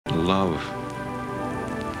love.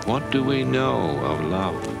 What do we know of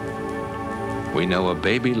love? We know a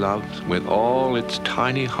baby loves with all its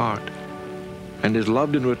tiny heart and is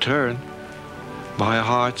loved in return by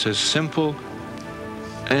hearts as simple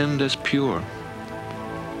and as pure.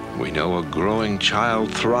 We know a growing child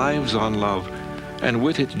thrives on love and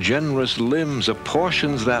with its generous limbs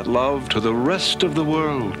apportions that love to the rest of the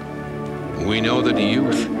world. We know that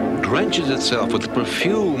youth drenches itself with the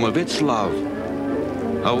perfume of its love,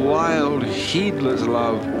 a wild, heedless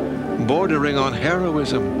love bordering on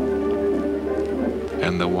heroism.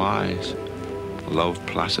 And the wise love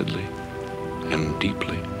placidly and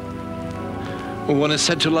deeply. One is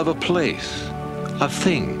said to love a place, a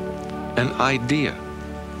thing, an idea.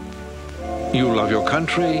 You love your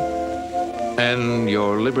country and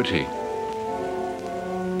your liberty.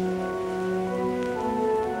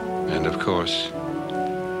 And of course,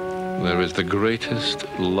 there is the greatest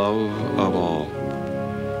love of all,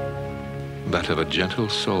 that of a gentle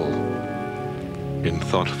soul in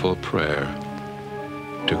thoughtful prayer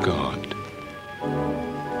to God.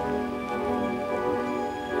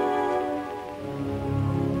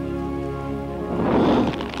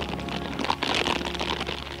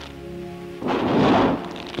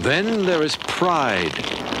 Then there is pride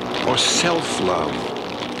or self-love,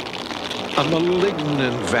 a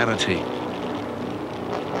malignant vanity,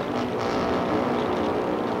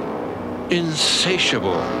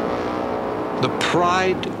 insatiable, the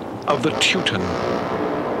pride of the Teuton.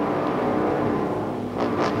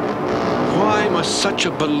 Why must such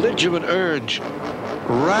a belligerent urge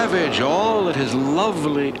ravage all that is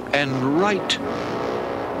lovely and right?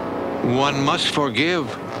 One must forgive,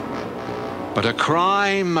 but a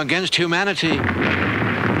crime against humanity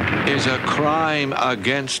is a crime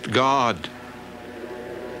against God.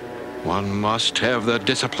 One must have the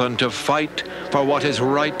discipline to fight for what is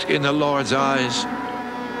right in the Lord's eyes.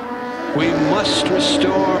 We must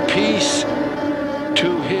restore peace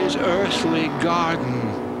to his earthly garden.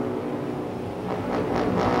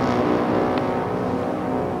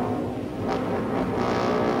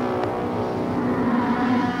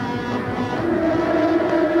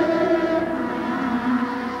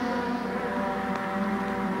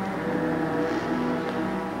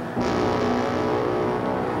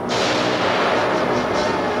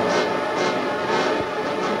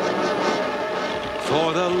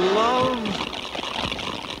 For the love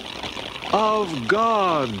of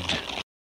God